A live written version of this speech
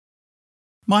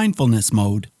Mindfulness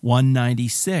Mode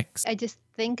 196. I just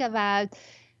think about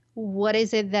what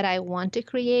is it that I want to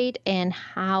create and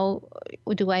how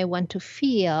do I want to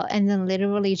feel, and then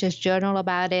literally just journal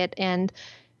about it and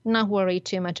not worry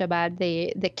too much about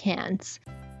the can'ts.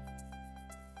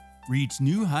 Reach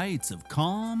new heights of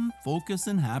calm, focus,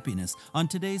 and happiness on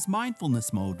today's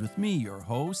Mindfulness Mode with me, your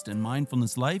host and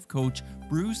mindfulness life coach,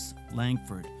 Bruce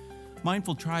Langford.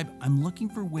 Mindful Tribe, I'm looking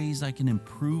for ways I can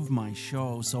improve my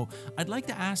show, so I'd like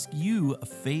to ask you a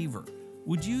favor.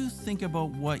 Would you think about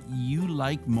what you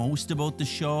like most about the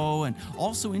show and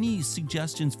also any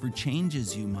suggestions for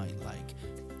changes you might like?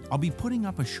 I'll be putting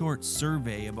up a short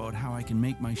survey about how I can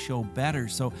make my show better,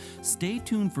 so stay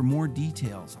tuned for more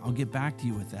details. I'll get back to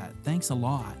you with that. Thanks a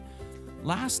lot.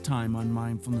 Last time on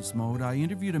Mindfulness Mode, I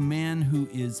interviewed a man who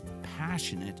is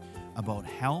passionate about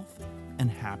health and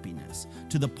happiness,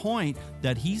 to the point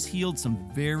that he's healed some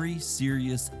very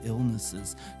serious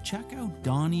illnesses. Check out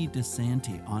Donnie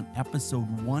DeSanti on episode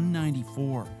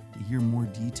 194 to hear more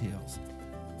details.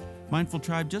 Mindful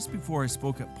Tribe, just before I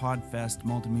spoke at PodFest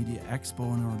Multimedia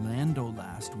Expo in Orlando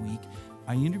last week,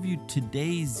 I interviewed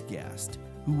today's guest,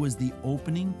 who was the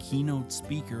opening keynote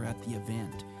speaker at the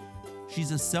event.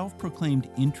 She's a self-proclaimed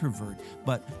introvert,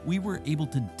 but we were able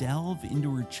to delve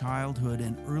into her childhood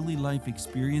and early life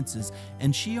experiences,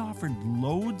 and she offered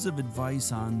loads of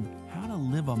advice on how to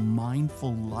live a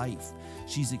mindful life.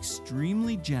 She's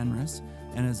extremely generous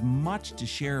and has much to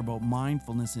share about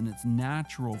mindfulness in its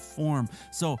natural form.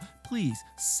 So please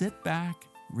sit back,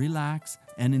 relax,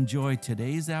 and enjoy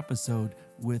today's episode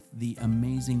with the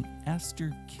amazing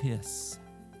Esther Kiss.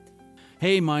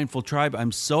 Hey, Mindful Tribe,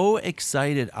 I'm so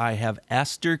excited I have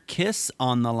Esther Kiss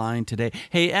on the line today.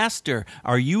 Hey, Esther,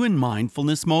 are you in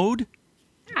mindfulness mode?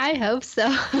 I hope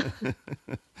so.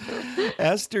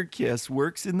 Esther Kiss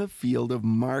works in the field of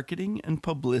marketing and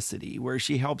publicity, where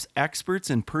she helps experts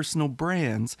and personal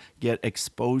brands get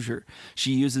exposure.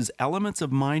 She uses elements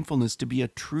of mindfulness to be a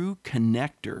true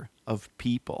connector of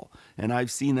people, and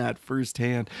I've seen that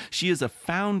firsthand. She is a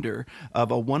founder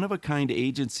of a one-of-a-kind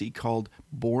agency called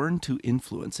Born to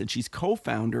Influence, and she's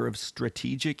co-founder of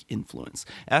Strategic Influence.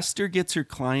 Esther gets her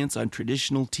clients on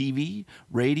traditional TV,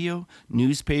 radio,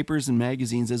 newspapers, and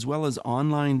magazines, as well as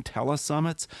online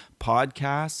telesummits,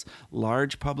 podcasts,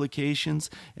 large publications,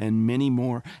 and many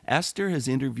more. Esther has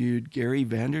interviewed Gary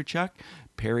Vaynerchuk,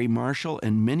 Perry Marshall,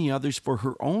 and many others for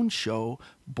her own show,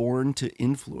 Born to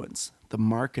Influence, the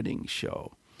marketing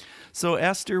show. So,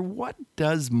 Esther, what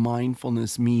does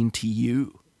mindfulness mean to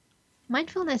you?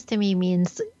 Mindfulness to me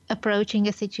means approaching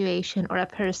a situation or a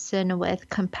person with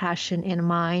compassion in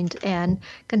mind and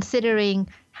considering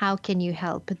how can you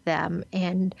help them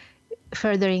and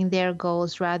furthering their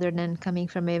goals rather than coming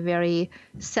from a very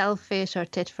selfish or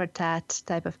tit-for-tat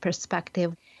type of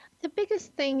perspective. The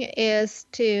biggest thing is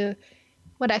to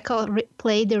what I call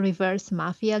play the reverse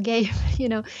mafia game.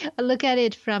 Look at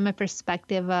it from a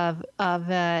perspective of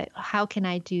how can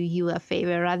I do you a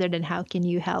favor rather than how can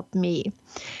you help me.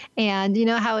 And you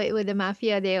know how with the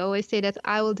mafia, they always say that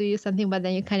I will do you something, but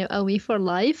then you kind of owe me for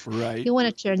life. Right. You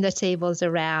want to turn the tables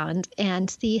around and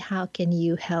see how can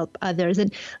you help others.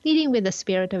 And leading with a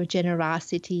spirit of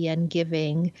generosity and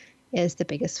giving is the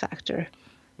biggest factor.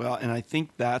 Well, and I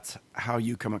think that's how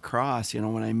you come across.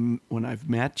 When I've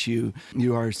met you,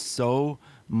 you are so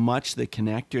much the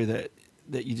connector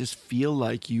that you just feel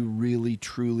like you really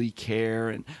truly care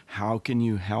and how can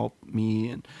you help me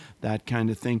and that kind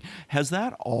of thing. Has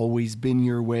that always been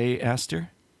your way,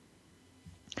 Esther?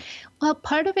 Well,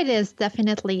 part of it is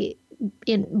definitely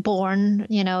born,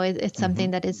 it's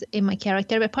something that is in my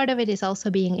character, but part of it is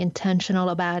also being intentional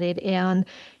about it and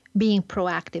being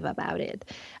proactive about it.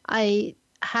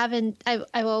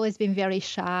 I've always been very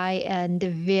shy and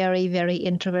very, very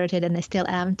introverted, and I still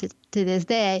am to this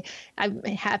day. I'm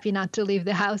happy not to leave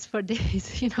the house for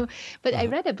days, But I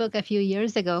read a book a few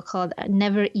years ago called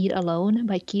Never Eat Alone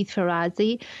by Keith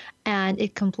Ferrazzi, and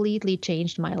it completely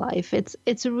changed my life.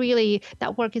 It's really,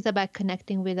 that work is about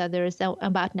connecting with others,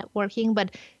 about networking,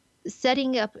 but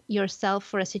setting up yourself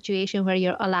for a situation where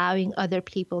you're allowing other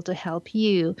people to help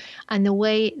you. And the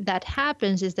way that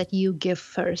happens is that you give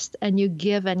first, and you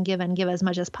give and give and give as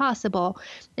much as possible.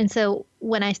 And so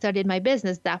when I started my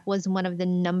business, that was one of the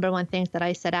number one things that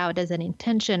I set out as an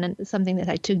intention, and something that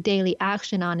I took daily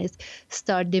action on is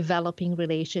start developing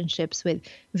relationships with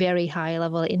very high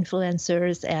level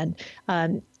influencers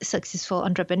and successful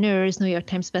entrepreneurs, New York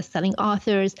Times bestselling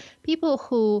authors, people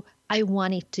who I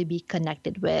wanted to be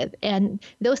connected with. And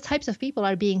those types of people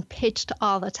are being pitched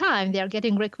all the time. They're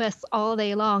getting requests all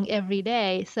day long, every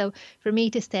day. So for me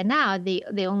to stand out,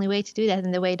 the only way to do that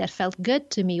and the way that felt good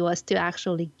to me was to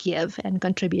actually give and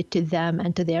contribute to them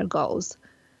and to their goals.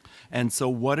 And so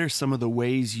what are some of the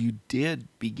ways you did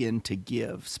begin to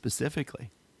give specifically?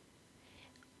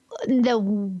 The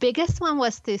biggest one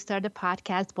was to start a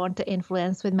podcast, Born to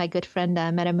Influence, with my good friend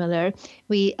Meta Miller.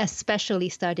 We especially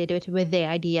started it with the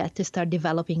idea to start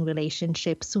developing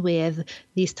relationships with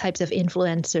these types of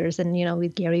influencers, and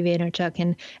with Gary Vaynerchuk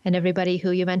and everybody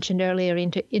who you mentioned earlier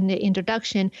in the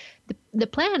introduction. The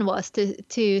plan was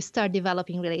to start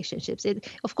developing relationships.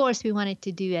 Of course, we wanted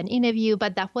to do an interview,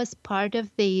 but that was part of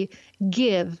the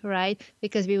give, right?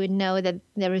 Because we would know that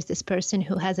there is this person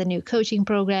who has a new coaching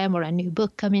program or a new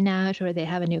book coming out, or they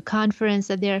have a new conference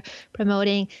that they're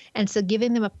promoting. And so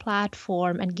giving them a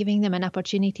platform and giving them an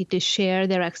opportunity to share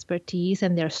their expertise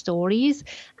and their stories,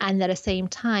 and at the same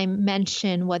time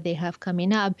mention what they have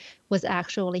coming up, was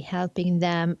actually helping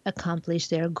them accomplish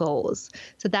their goals.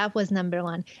 So that was number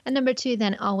one. And number two,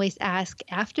 then always ask,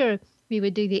 after we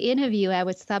would do the interview, I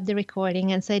would stop the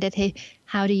recording and say that, hey,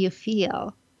 how do you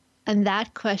feel? And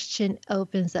that question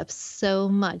opens up so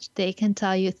much. They can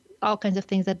tell you all kinds of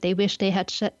things that they wish they had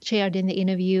shared in the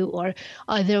interview, or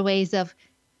other ways of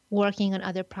working on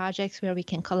other projects where we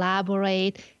can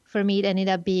collaborate. For me, it ended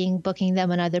up being booking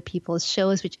them on other people's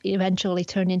shows, which eventually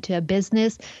turned into a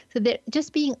business. So they're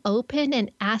just being open and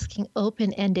asking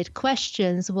open-ended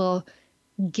questions will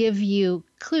give you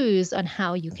clues on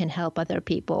how you can help other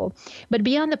people. But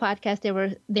beyond the podcast,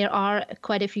 there are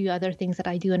quite a few other things that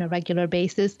I do on a regular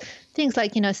basis. Things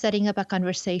like, setting up a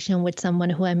conversation with someone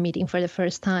who I'm meeting for the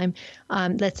first time.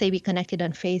 Let's say we connected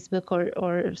on Facebook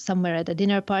or somewhere at a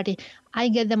dinner party. I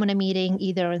get them on a meeting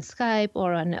either on Skype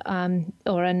or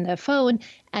on the phone,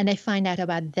 and I find out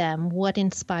about them, what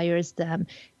inspires them.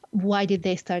 Why did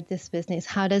they start this business?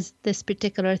 How does this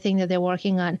particular thing that they're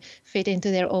working on fit into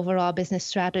their overall business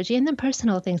strategy? And then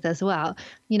personal things as well.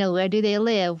 Where do they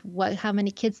live? How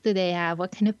many kids do they have?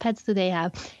 What kind of pets do they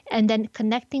have? And then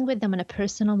connecting with them on a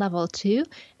personal level too,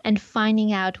 and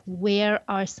finding out where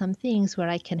are some things where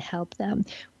I can help them.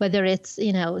 Whether it's,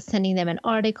 sending them an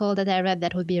article that I read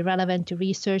that would be relevant to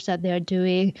research that they're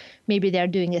doing. Maybe they're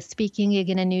doing a speaking gig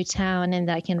in a new town and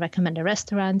I can recommend a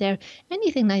restaurant there.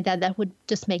 Anything like that would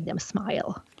just make them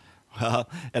smile. Well,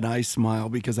 and I smile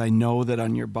because I know that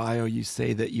on your bio you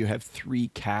say that you have 3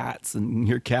 cats and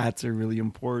your cats are really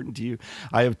important to you.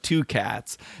 I have 2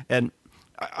 cats, and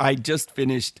I just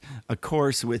finished a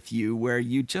course with you where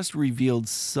you just revealed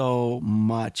so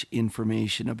much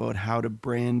information about how to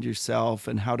brand yourself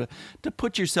and how to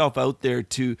put yourself out there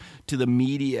to the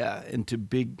media and to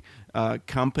big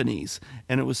companies.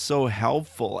 And it was so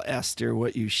helpful, Esther,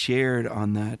 what you shared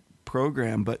on that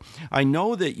program. But I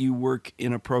know that you work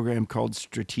in a program called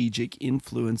Strategic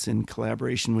Influence in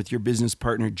collaboration with your business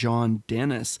partner, John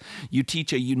Dennis. You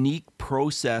teach a unique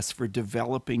process for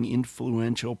developing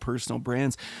influential personal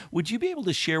brands. Would you be able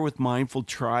to share with Mindful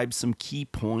Tribe some key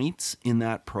points in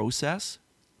that process?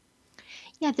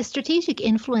 Yeah, the strategic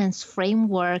influence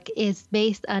framework is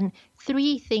based on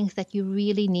 3 things that you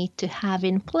really need to have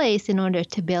in place in order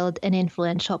to build an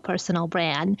influential personal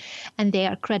brand. And they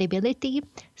are credibility,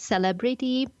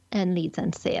 celebrity, and leads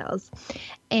and sales.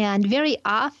 And very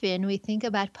often we think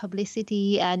about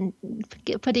publicity and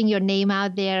putting your name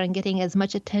out there and getting as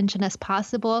much attention as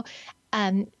possible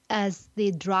as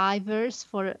the drivers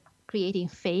for creating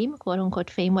fame, quote unquote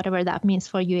fame, whatever that means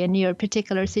for you in your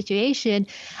particular situation.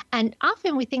 And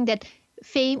often we think that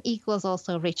fame equals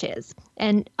also riches,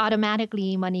 and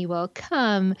automatically money will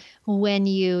come when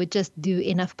you just do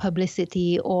enough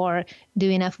publicity or do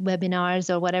enough webinars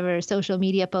or whatever social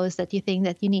media posts that you think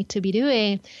that you need to be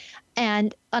doing.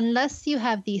 And unless you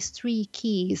have these 3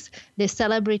 keys, the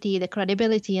celebrity, the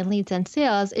credibility, and leads and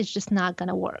sales, it's just not going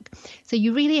to work. So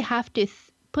you really have to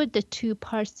put the 2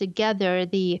 parts together,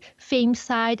 the fame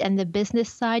side and the business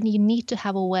side. You need to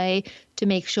have a way to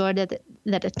make sure that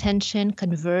attention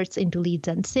converts into leads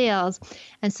and sales.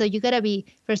 And so you got to be,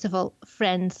 first of all,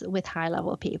 friends with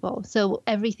high-level people. So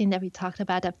everything that we talked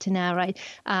about up to now, right?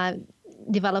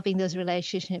 Developing those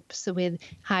relationships with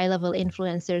high-level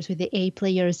influencers, with the A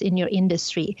players in your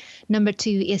industry. Number 2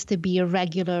 is to be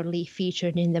regularly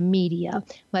featured in the media,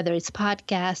 whether it's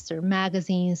podcasts or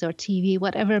magazines or TV,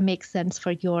 whatever makes sense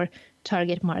for your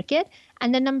target market.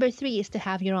 And then number 3 is to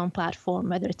have your own platform,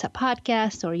 whether it's a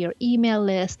podcast or your email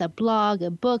list, a blog, a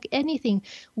book, anything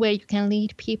where you can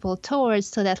lead people towards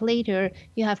so that later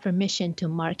you have permission to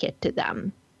market to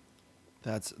them.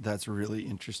 That's really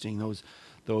interesting.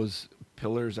 Those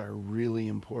pillars are really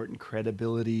important: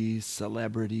 credibility,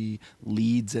 celebrity,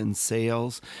 leads, and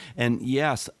sales. And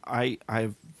yes,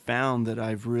 I've found that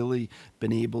I've really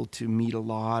been able to meet a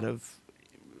lot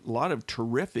of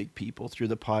terrific people through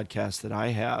the podcast that I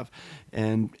have,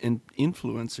 and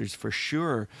influencers for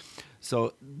sure.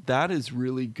 So that is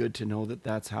really good to know that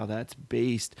that's how that's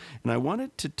based. And I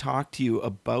wanted to talk to you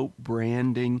about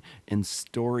branding and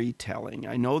storytelling.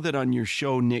 I know that on your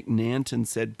show, Nick Nanton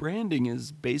said branding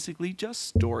is basically just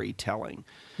storytelling.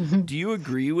 Mm-hmm. Do you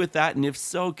agree with that? And if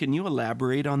so, can you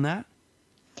elaborate on that?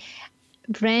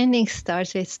 Branding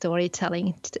starts with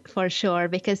storytelling for sure,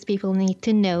 because people need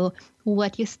to know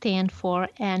what you stand for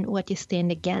and what you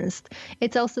stand against.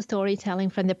 It's also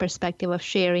storytelling from the perspective of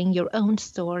sharing your own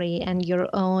story and your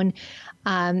own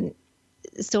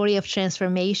story of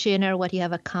transformation, or what you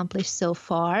have accomplished so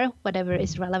far, whatever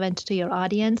is relevant to your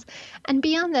audience. And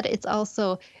beyond that, it's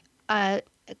also a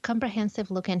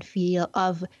comprehensive look and feel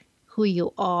of who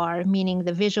you are, meaning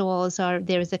the visuals are,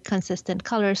 there's a consistent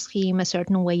color scheme, a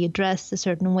certain way you dress, a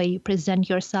certain way you present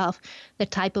yourself, the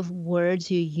type of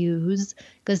words you use,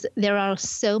 because there are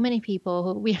so many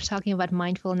people we are talking about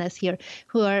mindfulness here,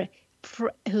 who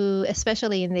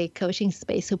especially in the coaching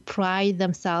space, who pride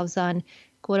themselves on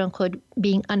quote unquote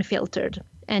being unfiltered.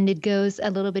 And it goes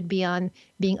a little bit beyond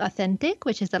being authentic,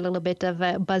 which is a little bit of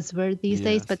a buzzword these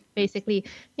days, but basically,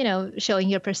 showing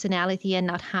your personality and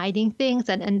not hiding things,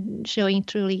 and showing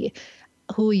truly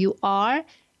who you are.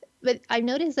 But I've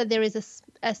noticed that there is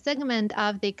a segment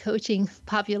of the coaching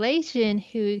population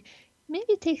who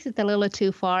maybe takes it a little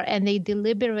too far, and they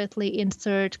deliberately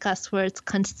insert cuss words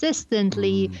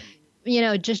consistently,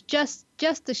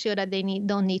 just to show that they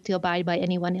don't need to abide by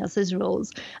anyone else's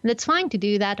rules. And it's fine to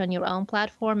do that on your own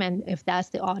platform, and if that's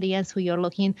the audience who you're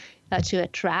looking to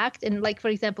attract. And like, for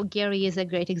example, Gary is a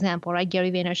great example, right?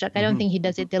 Gary Vaynerchuk. Mm-hmm. I don't think he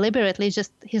does it deliberately. It's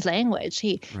just his language.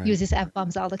 He uses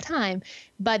F-bombs all the time.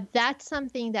 But that's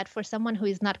something that for someone who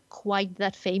is not quite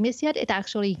that famous yet, it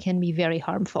actually can be very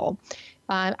harmful.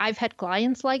 I've had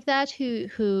clients like that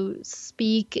who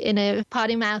speak in a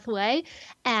potty mouth way,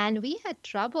 and we had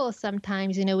trouble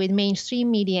sometimes, with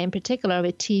mainstream media, in particular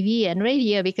with TV and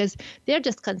radio, because they're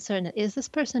just concerned, is this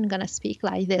person going to speak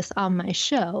like this on my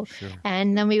show? Sure.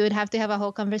 And then we would have to have a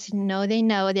whole conversation. No, they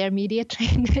know, they're media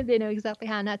trained. They know exactly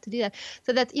how not to do that.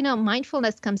 So that,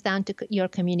 mindfulness comes down to your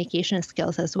communication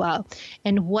skills as well,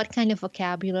 and what kind of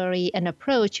vocabulary and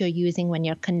approach you're using when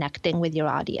you're connecting with your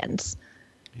audience.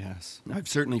 Yes. I've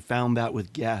certainly found that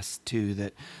with guests too,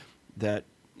 that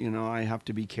I have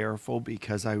to be careful,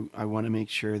 because I want to make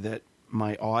sure that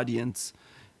my audience,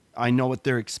 I know what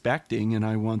they're expecting, and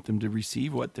I want them to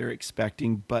receive what they're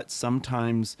expecting. But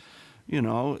sometimes,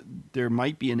 there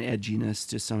might be an edginess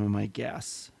to some of my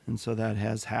guests. And so that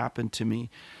has happened to me.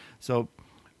 So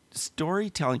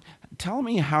storytelling, tell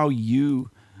me how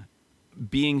you,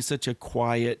 being such a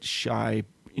quiet, shy,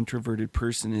 introverted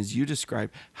person as you describe,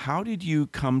 how did you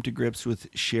come to grips with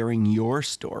sharing your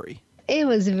story? It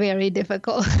was very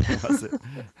difficult. Was it?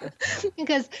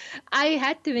 Because I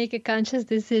had to make a conscious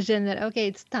decision that, okay,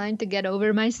 it's time to get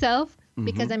over myself,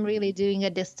 because I'm really doing a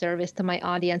disservice to my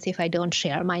audience if I don't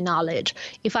share my knowledge.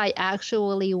 If I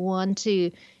actually want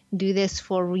to do this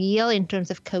for real in terms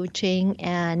of coaching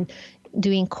and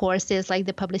doing courses like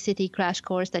the Publicity Crash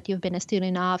Course that you've been a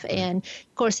student of, and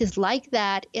courses like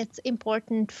that, it's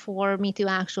important for me to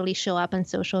actually show up on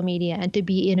social media and to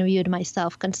be interviewed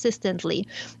myself consistently.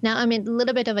 Now, I'm in a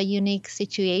little bit of a unique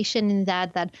situation in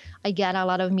that I get a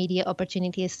lot of media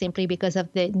opportunities simply because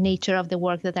of the nature of the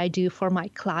work that I do for my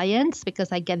clients,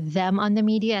 because I get them on the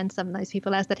media, and sometimes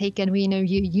people ask that, hey, can we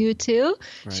interview you too?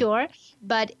 Right. Sure.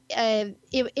 But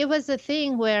it was a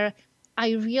thing where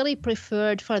I really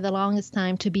preferred for the longest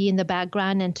time to be in the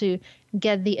background and to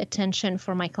get the attention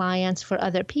for my clients, for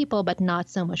other people, but not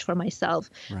so much for myself.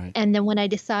 Right. And then when I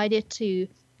decided to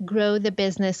grow the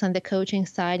business on the coaching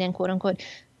side and quote unquote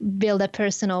build a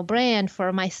personal brand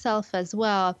for myself as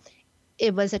well,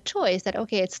 it was a choice that,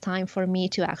 okay, it's time for me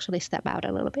to actually step out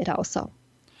a little bit also.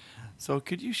 So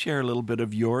could you share a little bit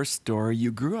of your story?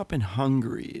 You grew up in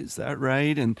Hungary, is that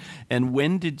right? And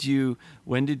when did you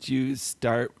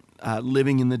start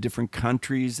living in the different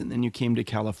countries, and then you came to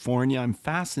California? I'm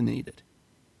fascinated.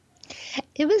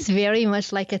 It was very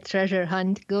much like a treasure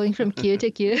hunt, going from queue to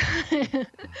queue.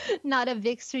 Not a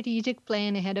big strategic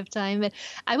plan ahead of time, but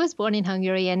I was born in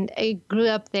Hungary and I grew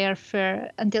up there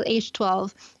for until age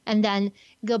 12, and then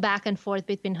go back and forth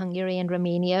between Hungary and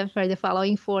Romania for the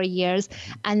following 4 years,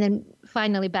 and then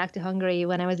finally back to Hungary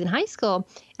when I was in high school.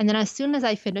 And then as soon as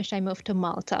I finished, I moved to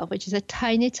Malta, which is a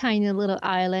tiny, tiny little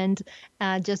island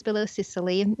just below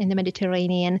Sicily in the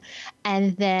Mediterranean.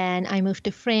 And then I moved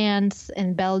to France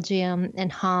and Belgium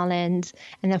and Holland.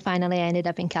 And then finally I ended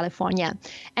up in California.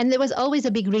 And there was always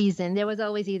a big reason. There was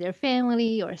always either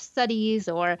family or studies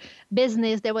or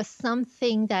business. There was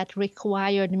something that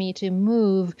required me to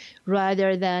move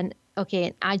rather than,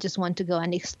 okay, I just want to go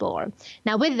and explore.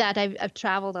 Now, with that, I've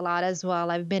traveled a lot as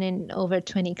well. I've been in over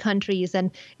 20 countries,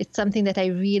 and it's something that I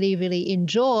really, really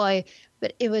enjoy.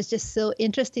 But it was just so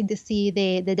interesting to see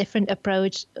the different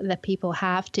approach that people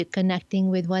have to connecting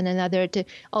with one another, to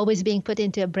always being put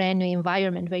into a brand new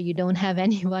environment where you don't have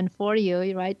anyone for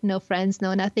you, right? No friends,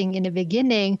 no nothing in the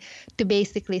beginning, to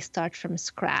basically start from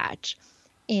scratch.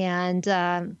 And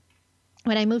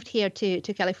when I moved here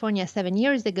to California 7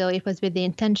 years ago, it was with the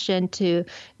intention to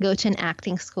go to an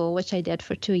acting school, which I did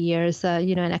for 2 years,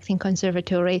 an acting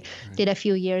conservatory, right. Did a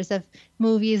few years of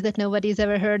movies that nobody's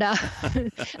ever heard of.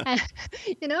 And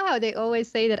you know how they always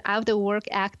say that out-of-work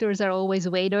actors are always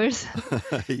waiters?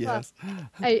 Yes. Well,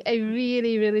 I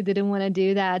really, really didn't want to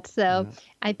do that. So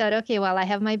I thought, okay, well, I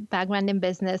have my background in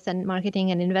business and marketing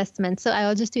and investment, so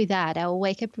I'll just do that. I'll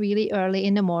wake up really early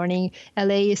in the morning.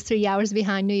 LA is 3 hours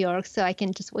behind New York, so I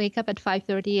can just wake up at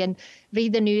 5:30 and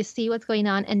read the news, see what's going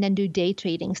on, and then do day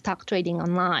trading, stock trading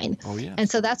online. Oh, yes. And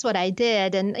so that's what I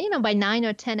did. And, by 9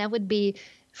 or 10, I would be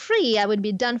free. I would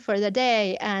be done for the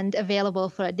day and available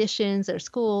for auditions or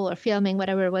school or filming,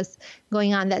 whatever was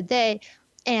going on that day.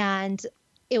 And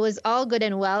it was all good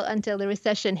and well until the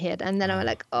recession hit. And then I'm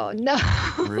like, oh no,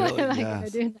 Really? what am I going to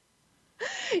do now?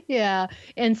 Yeah.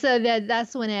 And so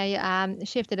that's when I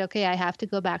shifted. Okay, I have to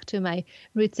go back to my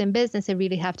roots in business. I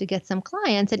really have to get some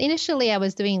clients. And initially I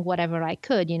was doing whatever I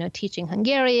could, teaching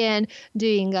Hungarian,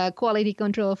 doing quality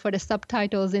control for the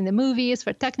subtitles in the movies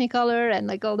for Technicolor and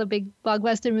like all the big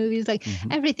blockbuster movies, like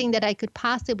everything that I could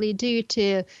possibly do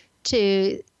to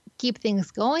keep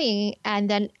things going. And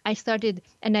then I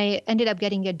ended up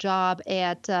getting a job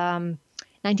at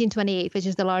 1928, which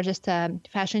is the largest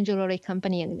fashion jewelry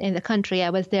company in the country.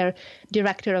 I was their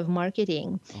director of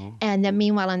marketing. Oh. And then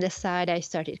meanwhile, on the side, I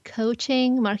started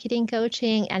marketing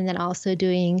coaching, and then also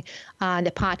doing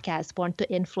the podcast, Born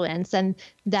to Influence. And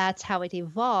that's how it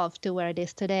evolved to where it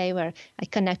is today, where I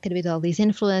connected with all these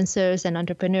influencers and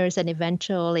entrepreneurs, and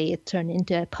eventually it turned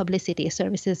into a publicity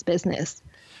services business.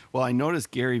 Well, I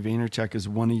noticed Gary Vaynerchuk is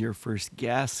one of your first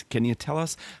guests. Can you tell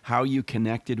us how you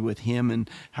connected with him and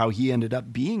how he ended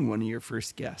up being one of your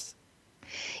first guests?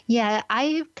 Yeah,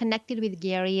 I connected with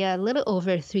Gary a little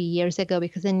over 3 years ago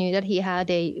because I knew that he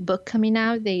had a book coming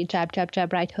out, the Jab, Jab,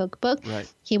 Jab, Right Hook book. Right.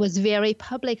 He was very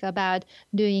public about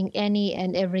doing any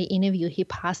and every interview he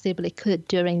possibly could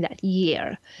during that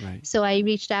year. Right. So I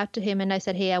reached out to him and I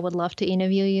said, hey, I would love to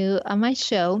interview you on my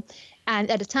show.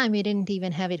 And at the time, we didn't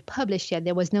even have it published yet.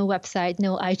 There was no website,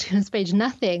 no iTunes page,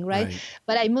 nothing, right?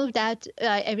 But I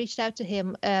reached out to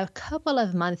him a couple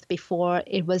of months before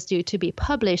it was due to be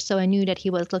published. So I knew that he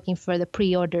was looking for the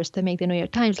pre-orders to make the New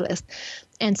York Times list.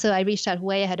 And so I reached out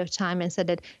way ahead of time and said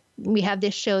that we have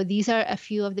this show. These are a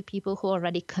few of the people who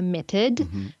already committed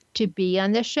to be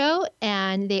on the show.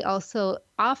 And they also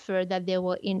offer that they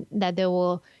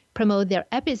will promote their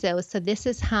episodes. So this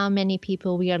is how many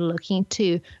people we are looking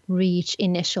to reach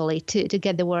initially, to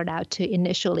get the word out to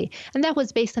initially. And that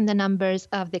was based on the numbers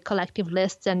of the collective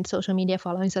lists and social media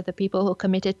followings of the people who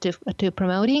committed to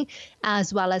promoting,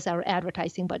 as well as our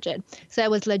advertising budget. So I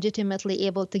was legitimately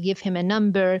able to give him a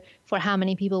number for how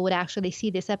many people would actually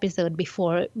see this episode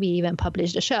before we even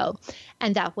published the show.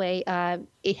 And that way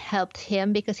it helped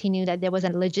him because he knew that there was a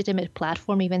legitimate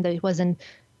platform, even though it wasn't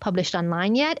published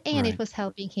online yet, and It was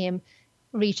helping him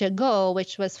reach a goal,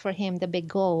 which was for him, the big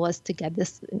goal was to get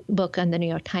this book on the New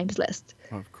York Times list.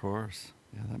 Of course.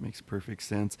 Yeah, that makes perfect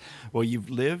sense. Well,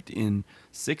 you've lived in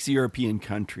 6 European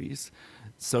countries,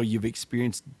 so you've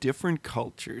experienced different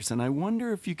cultures, and I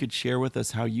wonder if you could share with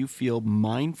us how you feel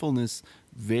mindfulness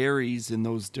varies in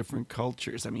those different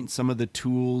cultures. I mean, some of the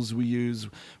tools we use,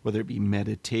 whether it be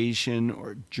meditation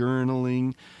or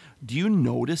journaling, do you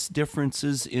notice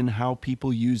differences in how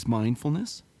people use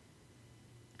mindfulness?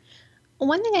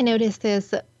 One thing I noticed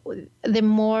is the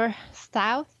more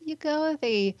south you go,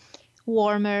 the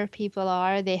warmer people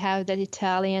are. They have that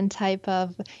Italian type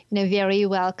of, very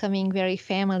welcoming, very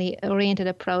family-oriented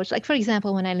approach. Like, for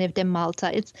example, when I lived in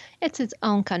Malta, it's its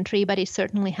own country, but it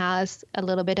certainly has a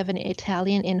little bit of an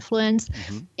Italian influence.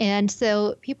 Mm-hmm. And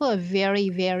so people are very,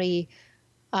 very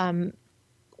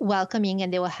welcoming,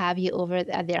 and they will have you over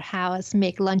at their house,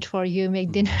 make lunch for you,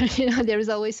 make dinner. There's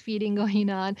always feeding going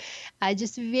on.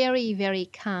 Just very, very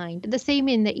kind. The same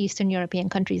in the Eastern European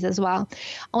countries as well.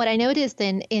 What I noticed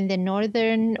in the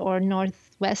northern or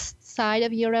northwest side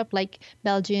of Europe, like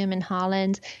Belgium and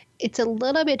Holland, it's a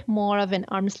little bit more of an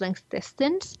arm's length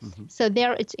distance. Mm-hmm. So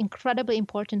there, it's incredibly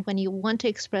important when you want to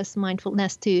express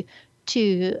mindfulness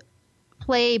to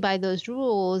play by those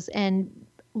rules and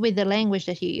with the language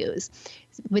that you use,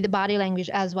 with the body language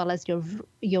as well as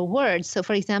your words. So,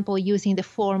 for example, using the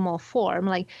formal form,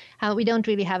 like how we don't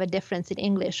really have a difference in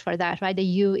English for that, right? The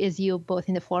you is you both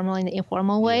in the formal and the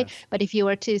informal way. Yes. But if you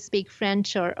were to speak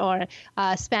French or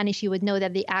Spanish, you would know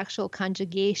that the actual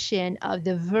conjugation of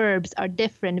the verbs are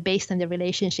different based on the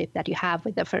relationship that you have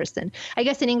with the person. I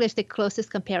guess in English, the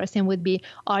closest comparison would be,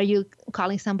 are you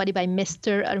calling somebody by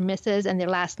Mr. or Mrs. and their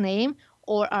last name,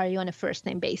 or are you on a first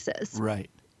name basis? Right.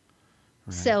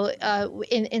 Right. So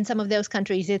in some of those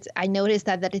countries, I noticed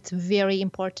that it's very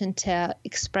important to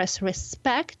express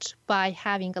respect by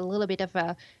having a little bit of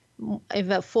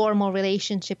a formal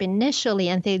relationship initially,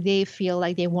 and they feel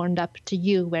like they warmed up to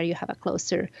you, where you have a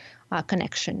closer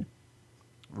connection.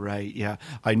 Right. Yeah.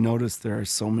 I noticed there are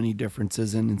so many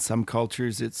differences, and in some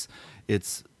cultures,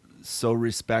 it's so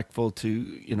respectful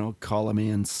to, call a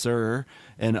man sir,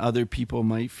 and other people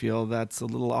might feel that's a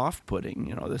little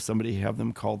off-putting. There's somebody have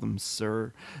them call them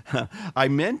sir. I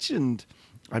mentioned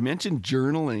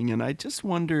journaling, and I just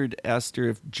wondered, Esther,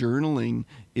 if journaling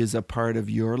is a part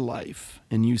of your life,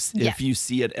 and if you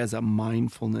see it as a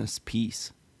mindfulness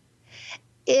piece.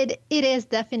 It is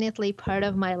definitely part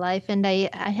of my life, and I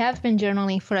have been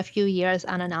journaling for a few years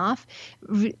on and off.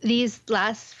 These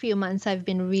last few months, I've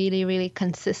been really, really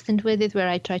consistent with it, where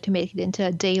I try to make it into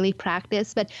a daily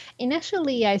practice. But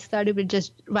initially, I started with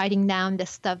just writing down the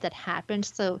stuff that happened,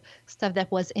 so stuff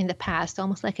that was in the past,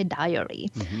 almost like a diary.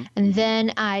 Mm-hmm. And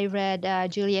then I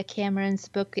read Julia Cameron's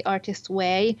book, The Artist's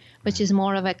Way, which is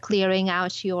more of a clearing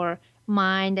out your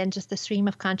mind and just a stream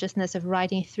of consciousness of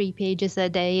writing 3 pages a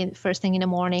day first thing in the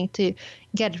morning to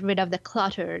get rid of the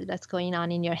clutter that's going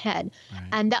on in your head. Right.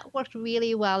 And that worked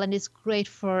really well, and it's great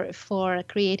for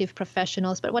creative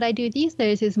professionals. But what I do these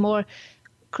days is more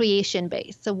creation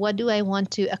based. So what do I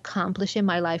want to accomplish in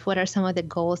my life? What are some of the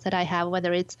goals that I have,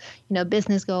 whether it's,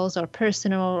 business goals or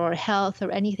personal or health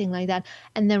or anything like that,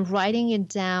 and then writing it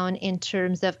down in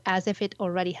terms of as if it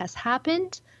already has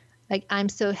happened. Like, I'm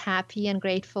so happy and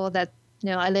grateful that,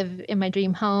 I live in my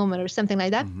dream home or something like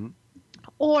that. Mm-hmm.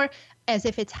 Or as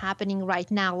if it's happening right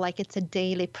now, like it's a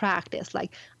daily practice.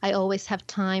 Like, I always have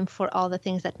time for all the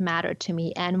things that matter to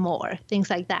me and more,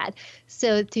 things like that.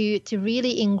 So to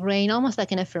really ingrain almost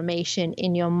like an affirmation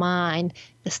in your mind,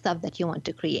 the stuff that you want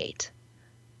to create.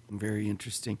 Very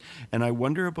interesting. And I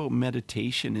wonder about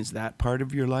meditation. Is that part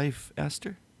of your life,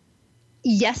 Esther?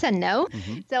 Yes and no.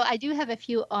 Mm-hmm. So I do have a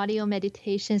few audio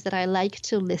meditations that I like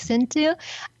to listen to.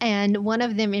 And one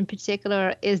of them in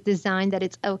particular is designed that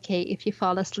it's okay if you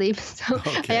fall asleep. So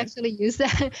okay. I actually use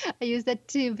that. I use that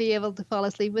to be able to fall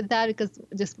asleep with that, because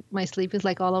just my sleep is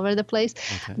like all over the place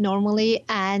normally.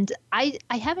 And I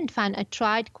haven't found, I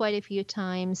tried quite a few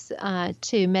times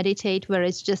to meditate where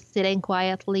it's just sitting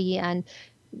quietly and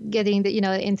getting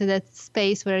into that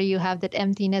space where you have that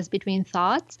emptiness between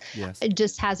thoughts. Yes. It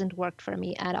just hasn't worked for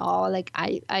me at all. Like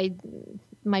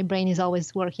my brain is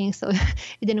always working, so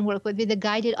it didn't work. But with the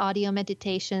guided audio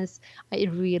meditations, I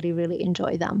really, really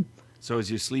enjoy them. So is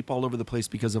your sleep all over the place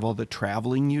because of all the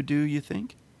traveling you do, you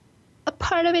think? A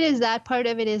part of it is that. Part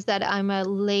of it is that I'm a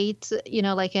late,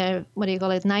 like a,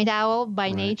 night owl by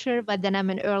nature, but then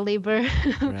I'm an early bird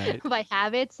by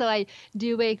habit. So I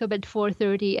do wake up at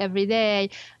 4:30 every day,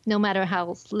 no matter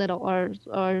how little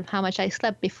or how much I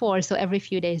slept before. So every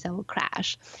few days I will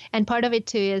crash. And part of it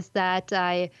too is that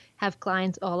I have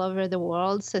clients all over the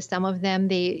world. So some of them,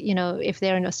 if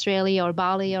they're in Australia or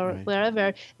Bali or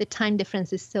wherever, the time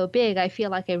difference is so big. I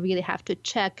feel like I really have to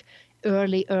check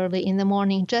early in the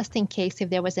morning, just in case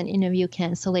if there was an interview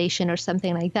cancellation or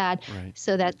something like that,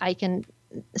 so that I can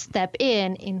step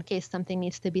in case something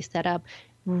needs to be set up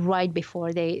right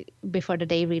before the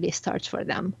day really starts for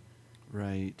them.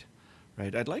 Right.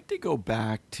 I'd like to go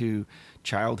back to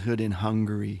childhood in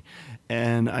Hungary.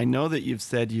 And I know that you've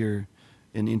said you're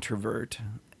an introvert,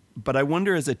 but I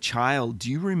wonder, as a child, do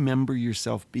you remember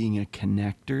yourself being a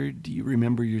connector? Do you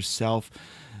remember yourself,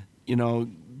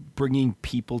 bringing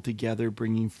people together,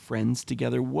 bringing friends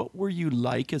together. What were you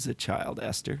like as a child,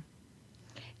 Esther?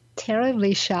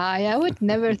 Terribly shy. I would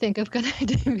never think of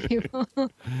connecting people.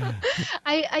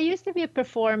 I used to be a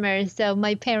performer, so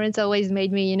my parents always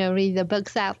made me, read the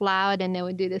books out loud, and they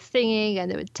would do the singing, and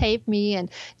they would tape me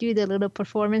and do the little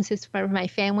performances for my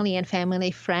family and family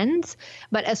friends.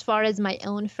 But as far as my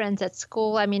own friends at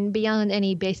school, I mean, beyond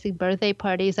any basic birthday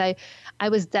parties, I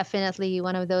was definitely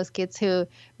one of those kids who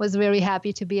was very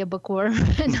happy to be a bookworm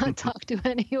and not talk to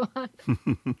anyone.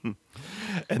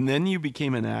 And then you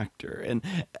became an actor. And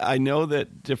I know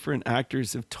that different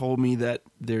actors have told me that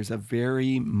there's a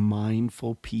very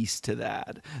mindful piece to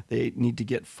that. They need to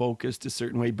get focused a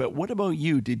certain way. But what about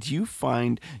you? Did you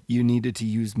find you needed to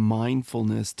use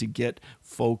mindfulness to get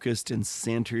focused and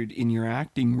centered in your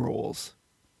acting roles?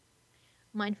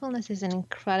 Mindfulness is an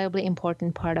incredibly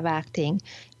important part of acting.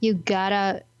 You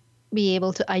gotta be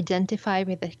able to identify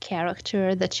with the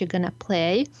character that you're gonna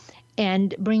play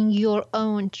and bring your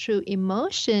own true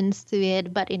emotions to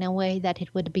it, but in a way that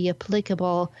it would be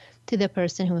applicable to the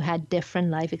person who had different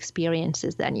life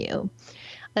experiences than you.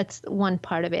 That's one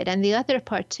part of it. And the other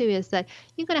part, too, is that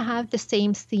you're going to have the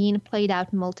same scene played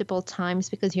out multiple times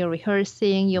because you're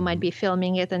rehearsing. You might be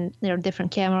filming it and there are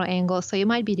different camera angles. So you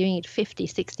might be doing it 50,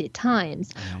 60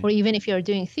 times. Right. Or even if you're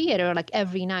doing theater, like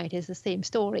every night is the same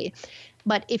story.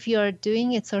 But if you're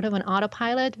doing it sort of on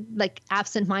autopilot, like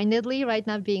absentmindedly, right,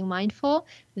 not being mindful,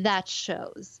 that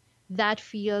shows. That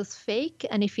feels fake,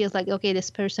 and it feels like, okay, this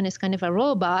person is kind of a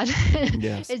robot.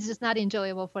 Yes. It's just not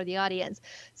enjoyable for the audience.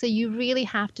 So you really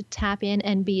have to tap in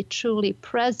and be truly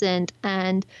present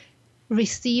and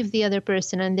receive the other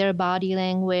person and their body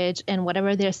language and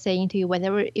whatever they're saying to you,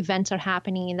 whatever events are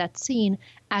happening in that scene,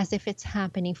 as if it's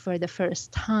happening for the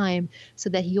first time, so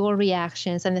that your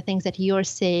reactions and the things that you're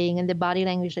saying and the body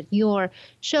language that you're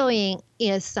showing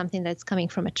is something that's coming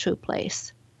from a true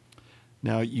place.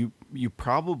 Now, you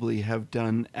probably have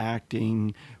done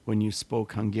acting when you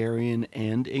spoke Hungarian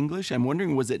and English. I'm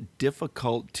wondering, was it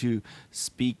difficult to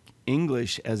speak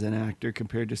English as an actor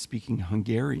compared to speaking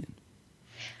Hungarian?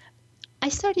 I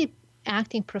started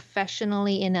acting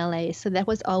professionally in LA, so that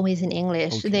was always in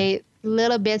English. Okay. The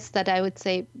little bits that I would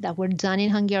say that were done in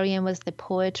Hungarian was the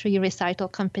poetry recital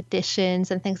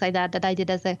competitions and things like that I did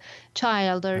as a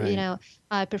child, or right.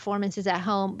 Performances at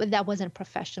home, but that wasn't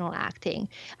professional acting.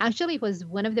 Actually, it was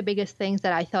one of the biggest things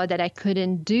that I thought that I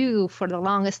couldn't do for the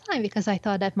longest time because I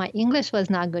thought that my English was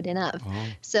not good enough. Oh.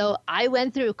 So I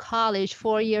went through college,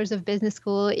 4 years of business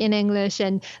school in English,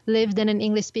 and lived in an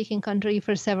English-speaking country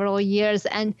for several years.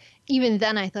 And even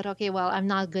then I thought, okay, well, I'm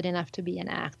not good enough to be an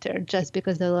actor just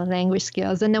because of the language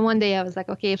skills. And then one day I was like,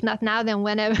 okay, if not now, then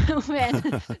whenever.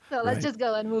 when. So let's just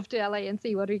go and move to LA and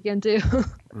see what we can do.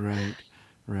 Right.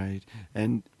 Right.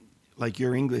 And like,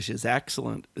 your English is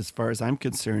excellent as far as I'm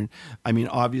concerned. I mean,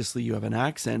 obviously you have an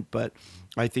accent, but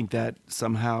I think that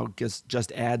somehow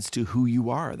just adds to who you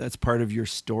are. That's part of your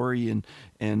story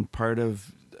and part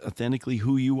of authentically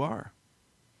who you are.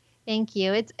 Thank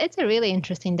you. It's a really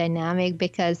interesting dynamic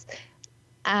because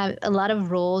a lot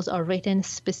of roles are written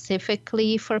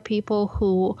specifically for people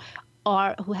who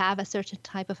have a certain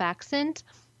type of accent.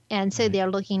 And so they're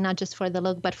looking not just for the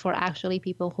look, but for actually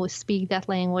people who speak that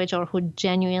language or who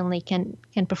genuinely can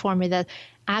perform with that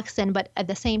accent. But at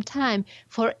the same time,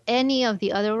 for any of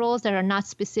the other roles that are not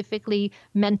specifically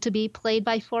meant to be played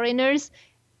by foreigners,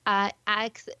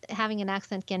 having an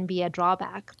accent can be a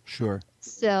drawback. Sure.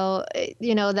 So,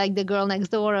 like the girl next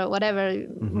door or whatever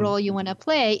role you want to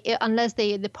play, unless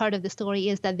the part of the story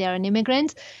is that they're an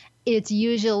immigrant, it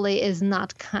usually is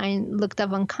not looked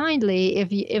up unkindly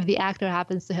if the actor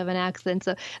happens to have an accent.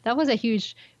 So that was a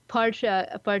huge part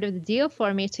of the deal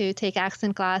for me, to take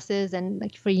accent classes and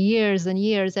like for years and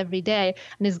years every day.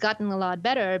 And it's gotten a lot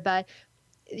better, but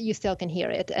you still can hear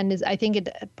it. And I think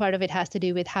part of it has to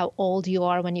do with how old you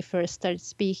are when you first start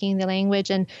speaking the language,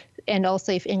 and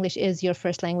also if English is your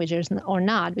first language or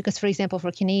not. Because, for example, for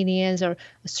Canadians or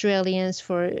Australians,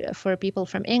 for people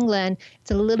from England,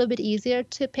 it's a little bit easier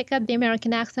to pick up the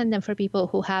American accent than for people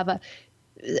who have a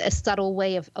subtle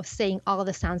way of saying all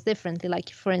the sounds differently. Like,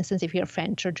 for instance, if you're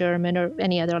French or German or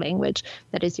any other language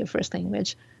that is your first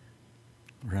language.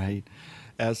 Right.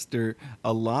 Esther,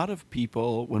 a lot of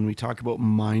people, when we talk about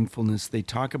mindfulness, they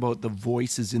talk about the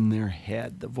voices in their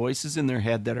head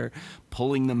that are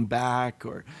pulling them back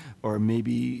or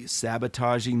maybe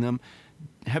sabotaging them.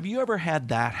 Have you ever had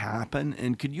that happen?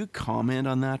 And could you comment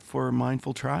on that for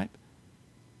Mindful Tribe?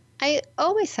 I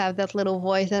always have that little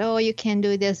voice that, oh, you can't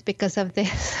do this because of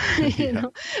this,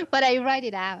 but I write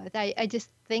it out. I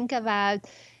just think about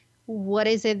what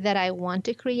is it that I want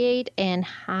to create and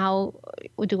how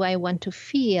do I want to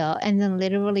feel? And then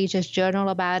literally just journal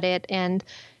about it and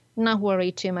not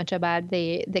worry too much about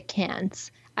the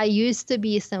can'ts. I used to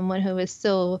be someone who was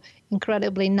so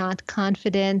incredibly not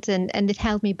confident and it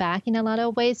held me back in a lot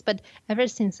of ways. But ever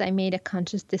since I made a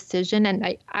conscious decision, and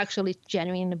I actually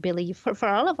genuinely believe for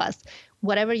all of us,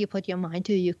 whatever you put your mind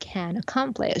to, you can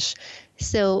accomplish.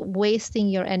 So wasting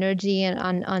your energy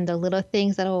on the little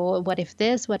things that, oh, what if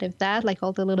this, what if that, like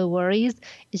all the little worries,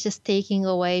 is just taking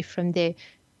away from the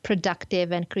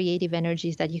productive and creative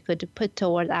energies that you could put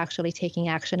towards actually taking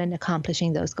action and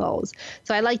accomplishing those goals.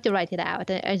 So I like to write it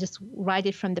out. I just write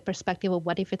it from the perspective of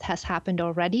what if it has happened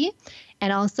already,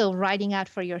 and also writing out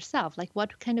for yourself, like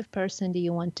what kind of person do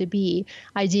you want to be?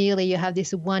 Ideally, you have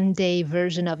this one day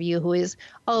version of you who is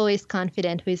always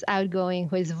confident, who is outgoing,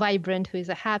 who is vibrant, who is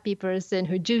a happy person,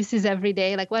 who juices every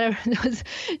day, like whatever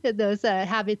those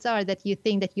habits are that you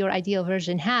think that your ideal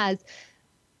version has.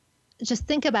 Just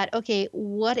think about, okay,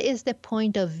 what is the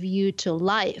point of view to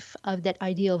life of that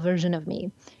ideal version of me,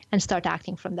 and start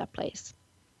acting from that place.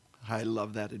 I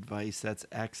love that advice. That's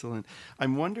excellent.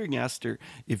 I'm wondering, Esther,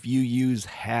 if you use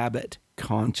habit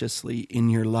consciously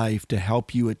in your life to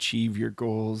help you achieve your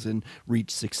goals and reach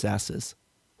successes.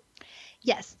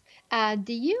 Yes.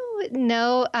 Do you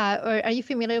know, or are you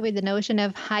familiar with the notion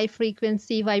of high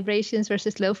frequency vibrations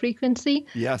versus low frequency?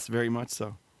 Yes, very much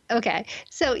so. Okay.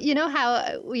 So you know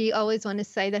how we always want to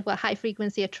say that, well, high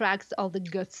frequency attracts all the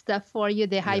good stuff for you,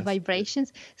 the high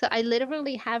vibrations. So I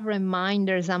literally have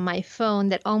reminders on my phone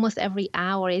that almost every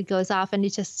hour it goes off and it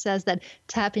just says that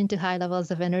tap into high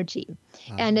levels of energy.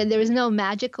 And there is no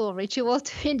magical ritual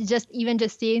to it. Just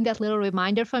seeing that little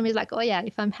reminder from me is like, oh yeah,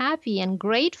 if I'm happy and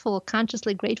grateful,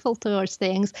 consciously grateful towards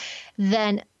things,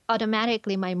 then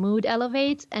automatically my mood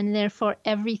elevates, and therefore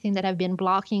everything that I've been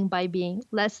blocking by being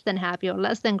less than happy or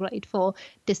less than grateful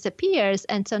disappears.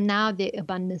 And so now the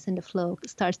abundance and the flow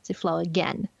starts to flow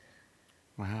again.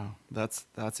 Wow, that's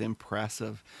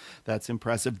impressive. That's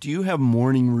impressive. Do you have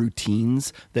morning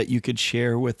routines that you could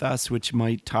share with us which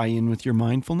might tie in with your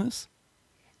mindfulness?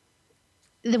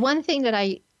 The one thing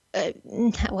that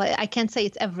well, I can't say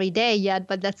it's every day yet,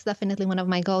 but that's definitely one of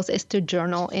my goals, is to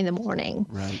journal in the morning.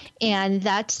 Right. And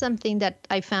that's something that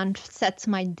I found sets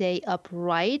my day up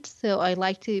right. So I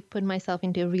like to put myself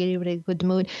into a really, really good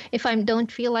mood. If I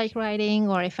don't feel like writing,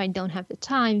 or if I don't have the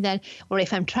time, or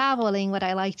if I'm traveling, what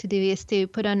I like to do is to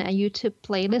put on a YouTube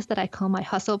playlist that I call my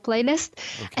hustle playlist.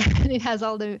 Okay. And it has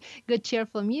all the good,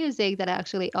 cheerful music that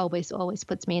actually always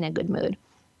puts me in a good mood.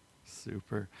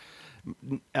 Super.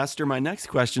 Esther, my next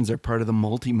questions are part of the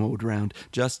multi-mode round.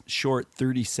 Just short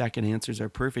 30-second answers are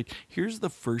perfect. Here's the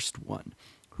first one.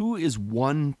 Who is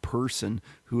one person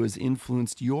who has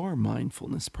influenced your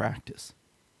mindfulness practice?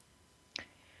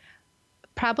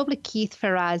 Probably Keith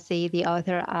Ferrazzi, the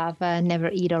author of Never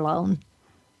Eat Alone.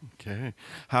 Okay.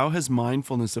 How has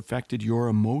mindfulness affected your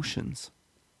emotions?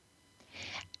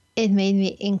 It made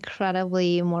me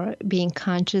incredibly more being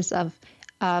conscious of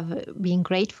being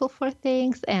grateful for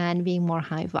things and being more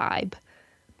high vibe.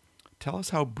 Tell us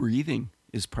how breathing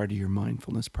is part of your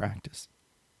mindfulness practice.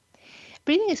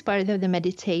 Breathing is part of the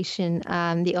meditation,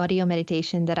 the audio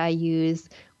meditation that I use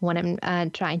when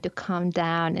I'm trying to calm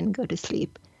down and go to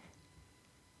sleep.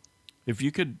 If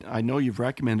you could, I know you've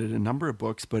recommended a number of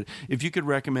books, but if you could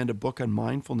recommend a book on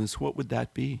mindfulness, what would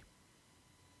that be?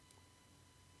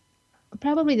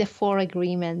 Probably The 4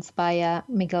 Agreements by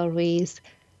Miguel Ruiz.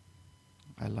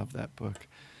 I love that book.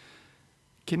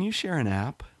 Can you share an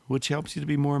app which helps you to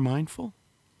be more mindful?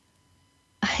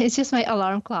 It's just my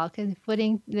alarm clock, and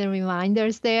putting the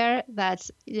reminders there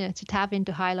that's, to tap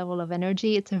into high level of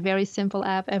energy. It's a very simple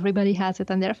app. Everybody has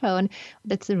it on their phone.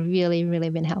 That's really,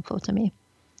 really been helpful to me.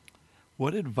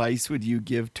 What advice would you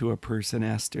give to a person,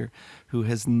 Esther, who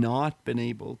has not been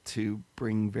able to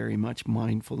bring very much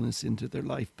mindfulness into their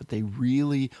life, but they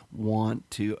really want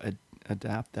to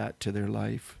adapt that to their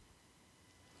life?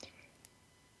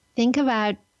 Think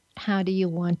about how do you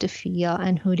want to feel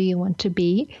and who do you want to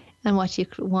be and what you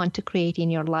want to create in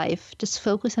your life. Just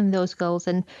focus on those goals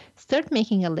and start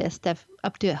making a list of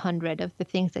up to 100 of the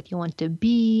things that you want to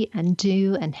be and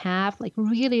do and have. Like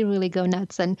really, really go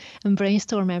nuts and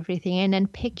brainstorm everything, and then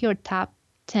pick your top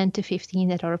 10 to 15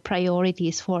 that are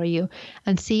priorities for you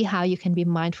and see how you can be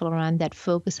mindful around that.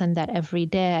 Focus on that every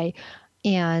day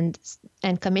and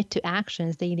commit to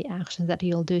actions, daily actions that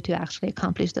you'll do to actually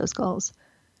accomplish those goals.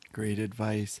 Great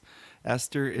advice.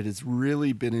 Esther, it has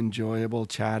really been enjoyable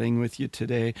chatting with you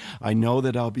today. I know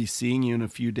that I'll be seeing you in a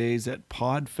few days at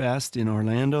PodFest in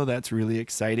Orlando. That's really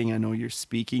exciting. I know you're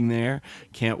speaking there.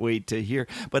 Can't wait to hear.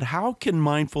 But how can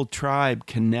Mindful Tribe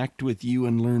connect with you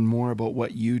and learn more about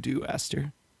what you do,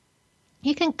 Esther?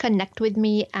 You can connect with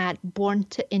me at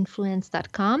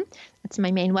borntoinfluence.com. That's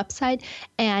my main website.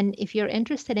 And if you're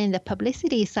interested in the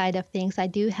publicity side of things, I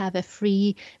do have a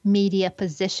free media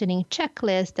positioning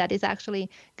checklist that is actually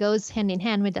goes hand in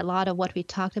hand with a lot of what we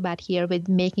talked about here with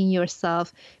putting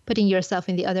yourself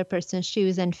in the other person's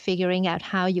shoes and figuring out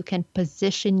how you can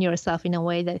position yourself in a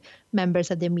way that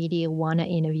members of the media want to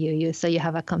interview you. So you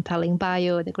have a compelling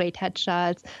bio, the great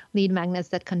headshots, lead magnets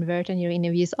that convert in your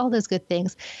interviews, all those good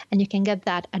things. And you can get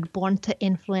that at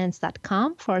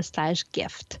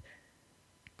borntoinfluence.com/gift.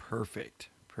 Perfect.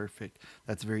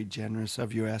 That's very generous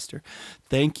of you, Esther.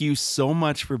 Thank you so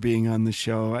much for being on the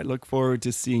show. I look forward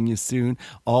to seeing you soon.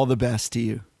 All the best to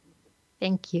you.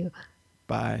 Thank you.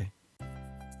 Bye.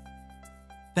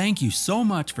 Thank you so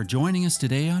much for joining us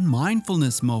today on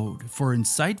Mindfulness Mode. For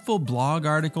insightful blog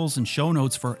articles and show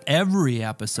notes for every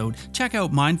episode, check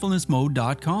out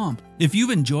mindfulnessmode.com. If you've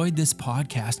enjoyed this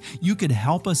podcast, you could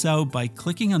help us out by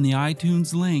clicking on the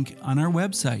iTunes link on our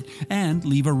website and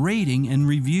leave a rating and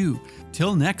review.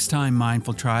 Till next time,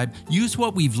 Mindful Tribe, use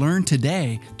what we've learned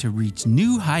today to reach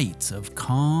new heights of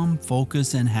calm,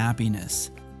 focus, and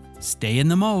happiness. Stay in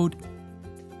the mode.